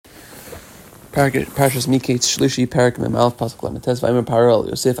Parshas Miketz Shlishi Parak Mem Aleph Pasuk Lametes Vaymer Parol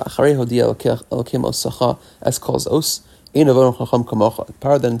Yosef Acharei Hodia Elokim Osacha Es Kol Zos Ein Avon Chacham Kamocha.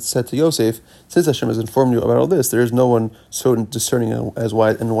 Par then said to Yosef, since Hashem has informed you about all this, there is no one so discerning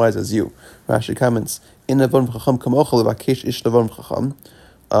and wise as you. Rashi comments, Ein Avon Chacham Kamocha Levakesh Ish Avon Chacham.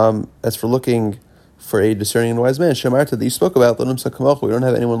 As for looking for a discerning and wise man, Shemarta that you spoke about, we don't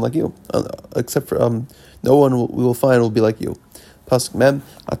have anyone like you, except for no one we will find will be like you. Pasuk Mem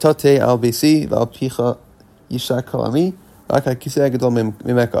Atate al Besi Val Picha Yishak Kalami Raka Kisei Gadol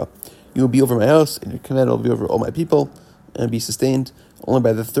Mimeka. You will be over my house, and your command will be over all my people, and be sustained. Only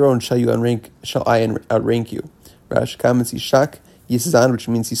by the throne shall I outrank you. Rashi comments Yishak Yisazan, which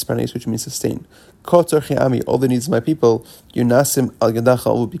means Yispanes, which means sustain. All the needs of my people, Yunasim al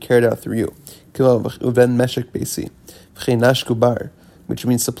Gadacha will be carried out through you. Uven Meshek Besi V'cheinash Bar, which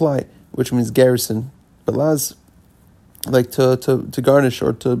means supply, which means garrison. Balaz, like to garnish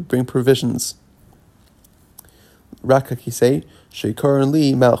or to bring provisions. Raka Kisei Sheikor and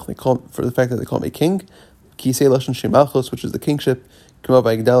Li Malch, they call for the fact that they call me king. Kisei Lashon Shemalchos, which is the kingship. Kamo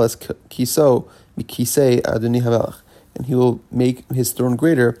Vayigdalas Kiso Mikisei Adoni Hamelach, and he will make his throne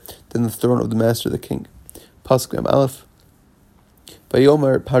greater than the throne of the master, the king. Pasuk Mem Aleph.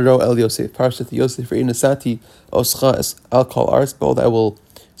 Vayomer Paro El Yosef, Parshat Yosef Nasati Oscha Es Al Kol Arts. Behold, I will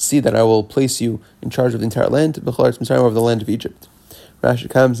see that I will place you in charge of the entire land, B'chol Arts Mitzrayim, over the land of Egypt. Rashi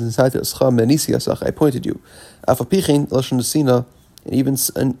comes and says, I appointed you. Afapichin Lashon Desina, and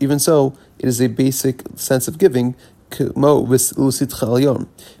even so, it is a basic sense of giving. Mo v'lusitcha alyon,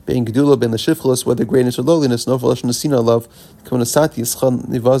 being gedula ben l'shifchus, whether greatness or lowliness. No Lashon Desina love. K'monasati yischan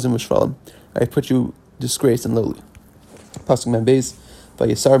nivazim u'shvalim. I put you disgraced and lowly. Pasuk Mem Beis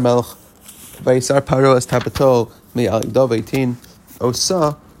Vayisar Melch Vayisar Paro es tabato me'al Yigdal v'eitin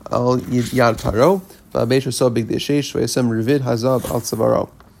Osa al Yad Paro v'abesha so big deshesh v'yasem revid hazav al tzavaro.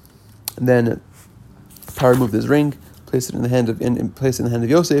 And then Paro moved his ring, placed it in the hand of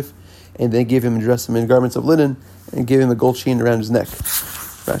Yosef, and then gave him and dressed him in garments of linen, and gave him a gold chain around his neck.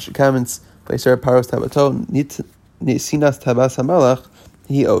 Rashi comments, Vayisar Paro's tabato nisinas tabas hamalach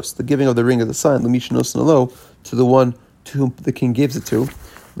he os, the giving of the ring as a sign, l'mishanos nalo, to the one to whom the king gives it to,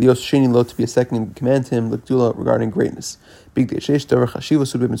 lios sheni lo, to be a second in command to him, l'gdula, regarding greatness. Big de'eshesh davar chashiva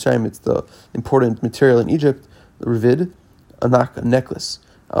sud b'mitzrayim, it's the important material in Egypt, the revid, a necklace,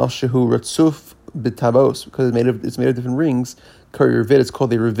 al shehu ratzuf b'tabos, because it's made of different rings. Kari revid, it's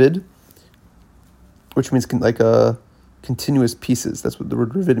called a revid, which means like a continuous pieces. That's what the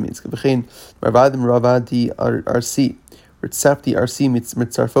word revid means. V'chein ravadim ravadi arsi, ritzapti arsi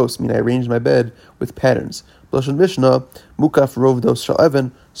mitzarfos, mean I arranged my bed with patterns. Lashon Mishnah, mukaf rovdos shal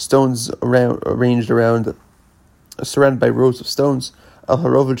evan, stones arranged around, surrounded by rows of stones. Al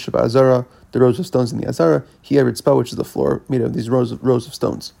harovid sheba azara, the rows of stones in the azara. Here ritzpa, which is the floor, made of these rows of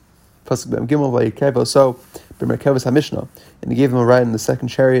stones. Pasuk Mem Gimel vayikev so b'merkevas hamishna, and he gave him a ride in the second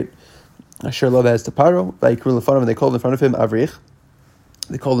chariot. Asher lo as to Paro, vayikru lefanam, and they called in front of him Avrich.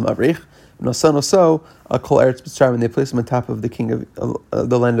 They called him Avrich. Nosan oso al kol eretz Mitzrayim, and they placed him on top of the king of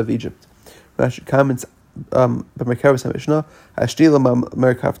the land of Egypt. Rashi comments, b'merkevas hamishna hashtila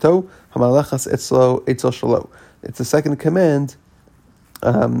merkavto hamalachas etzlo shalo. It's the second command,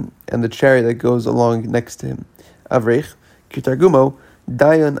 and the chariot that goes along next to him. Avrich kitargumo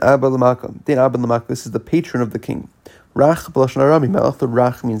dayan abba l'makam. Dayan abba l'makam. This is the patron of the king. Rach b'lashon Arami melech. The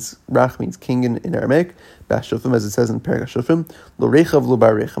Rach means king in Aramaic. Bashufim, as it says in Perek Shufim. Lo rechav lo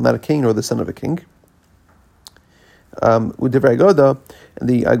bar rech. I'm not a king nor the son of a king. Udivrei Goda, and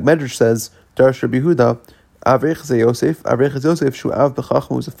the Medrash says, Darsh Rabbi Yehuda, Avrich ze Yosef. Avrich is Yosef. Shu av b'chacham,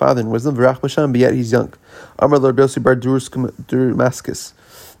 who is a father in wisdom. V'rach b'sham, but yet he's young. Amar Lord Yosef bar Damascus.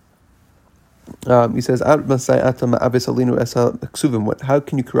 He says, how can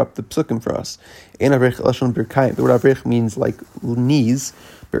you corrupt the psukim for us? The word avrich means like knees.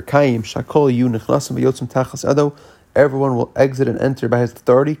 Everyone will exit and enter by his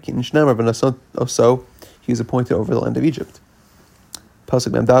authority. So he is appointed over the land of Egypt.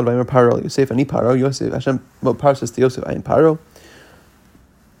 Pasuk Mem Dad Vaymer Paro Yosef ani Paro Yosef Hashem Paro says to Yosef I am Paro.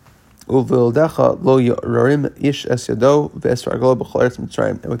 And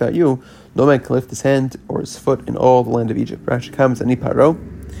without you, no man can lift his hand or his foot in all the land of Egypt. Rashi comes, Ani Paro,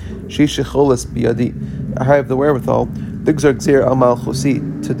 I have the wherewithal,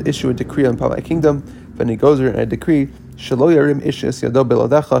 to issue a decree on my kingdom. Then he goes there and I decree, no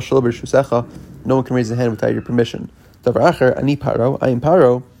one can raise a hand without your permission. Ani Paro, I am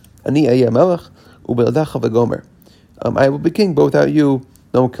Paro, Ani melech, I will be king, but without you,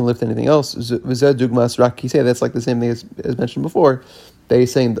 no one can lift anything else. That's like the same thing as mentioned before. They are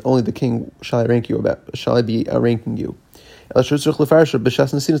saying that only the king shall I be ranking you. But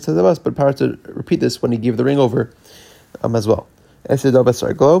Paro to repeat this when he gave the ring over as well. Hand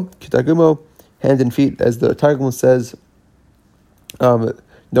and feet, as the Targum says, no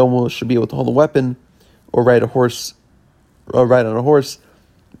one should be able to hold a weapon or ride on a horse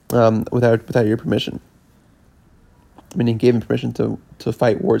without your permission. Meaning, gave him permission to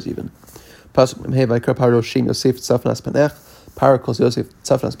fight wars even. Paro calls Yosef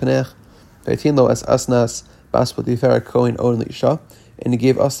Tzafnas Penech. As Asnas Bas Potifera Kohen On Lisha, and he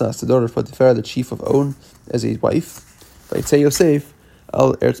gave Asnas, the daughter of Potifera, the chief of On, as a wife. Vayitze Yosef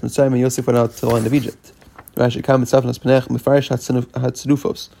Al Eretz Mitzrayim, and Yosef went out to the land of Egypt. Rashi Kam Tzafnas Penech Mefarish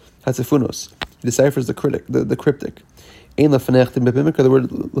Hatzefunos. He deciphers the cryptic. Ein Lefanech Tim B'Mimikra. The word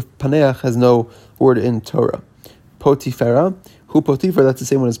Paneach has no word in Torah. Potifera, who Potifar? That's the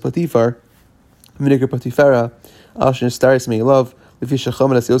same one as Potifar. Minikra Potifera. Al Shin Staris May Love.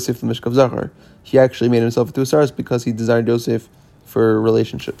 He actually made himself into a stars because he desired Yosef for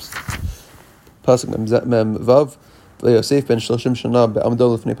relationships. Pasuk Mem Vav. Yosef ben Shloshim Shana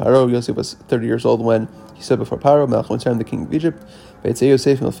be'amdo lefnei Paro. Yosef was 30 years old when he stood before Paro, Melech Mitzrayim, the king of Egypt. Vayetze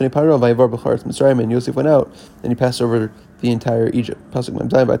Yosef lefnei Paro vayvar b'charetz Mitzrayim, and Yosef went out and he passed over the entire Egypt. Pasuk Mem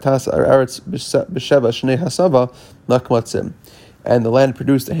Zayin v'atas aretz b'sheva shnei hasava nakmatzim, and the land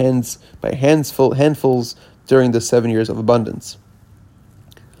produced handfuls during the 7 years of abundance.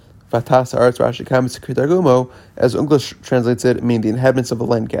 Vatas Arts Rashi Kamitz Kritargumo, as English translates it, meaning the inhabitants of the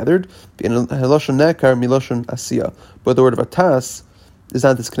land gathered. But the word Vatas is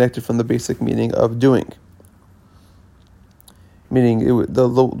not disconnected from the basic meaning of doing. Meaning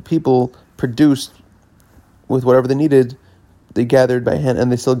the people produced with whatever they needed, they gathered by hand, and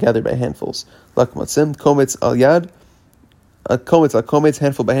they still gathered by handfuls. Lakmatzim, kometz al yad, kometz al kometz,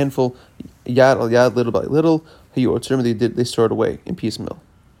 handful by handful, yad al yad, little by little. They stored away in piecemeal,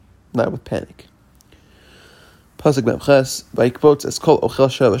 not with panic. Pasuk Memches, Vaikvots es kol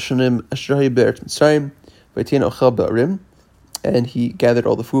ochel shel hashanim asher hayu be'eretz Mitzrayim, vaytien ochel ba'arim, and he gathered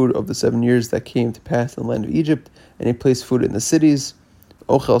all the food of the 7 years that came to pass in the land of Egypt, and he placed food in the cities.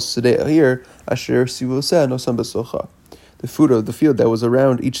 Ochel sedei ahir asher sivoseh nosam besocha, the food of the field that was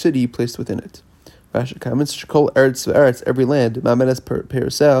around each city he placed within it. Rashi comments, Shekol eretz ve'eretz, every land, ma'amedes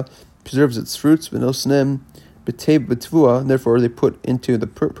perusah, preserves its fruits, v'nosnem b'tev b'tvua, and therefore they put into the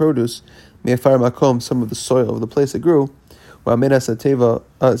produce me'afar makom, some of the soil of the place it grew, v'amenas sateva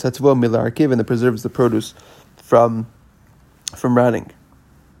milarkiv, and it preserves the produce from rotting.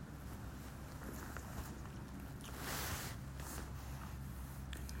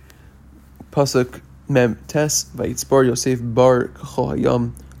 Pasuk Mem Tes, Vayitzbar Yosef bar kachol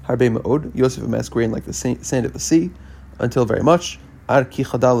hayam harbe ma'od, Yosef amassed grain like the sand of the sea, until very much. Ad ki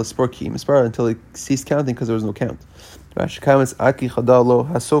chadal l'spor ki mispar, until he ceased counting because there was no count. Rashi comments, Ad ki chadal lo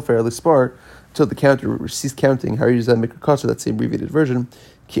hasofer l'spar, until the counter ceased counting. How you that mikra kasser, that's the abbreviated version.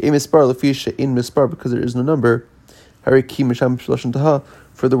 Ki e mispar lefi she'in mispar, because there is no number. Hari ki misham shloshim taha,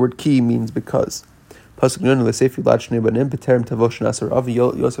 for the word ki means because. Pasuk nun l'sefi lad shnei banim b'terem tavosh nasar avi.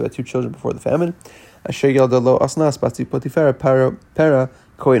 Yosef had 2 children before the famine. Asher yalda lo asnas bati Potifera para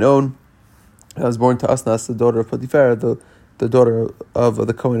kohen on. I was born to Asnas, the daughter of Potifera, the daughter of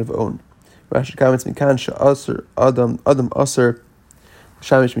the Kohen of On. Rashi comments, Mikan sha'asr adam asr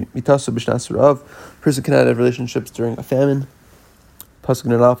shamish mitasu b'shnas rav. Person cannot have relationships during a famine. Pasuk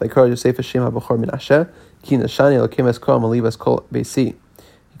Nunaf, Aikar Yosef Hashem HaBachor Menashe, Ki Nashani Elokim Es Kol Maliv Es Kol Beisi.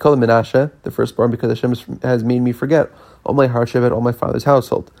 He called him Menashe, the firstborn, because Hashem has made me forget all my hardship at all my father's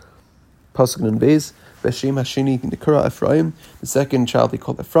household. Pasuk Nun Beis, Veshim Hashini Nikura Ephraim, the second child he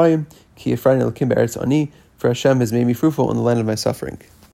called Ephraim, Ki Ephraim Elokim Be'eretz Ani, for Hashem has made me fruitful in the land of my suffering.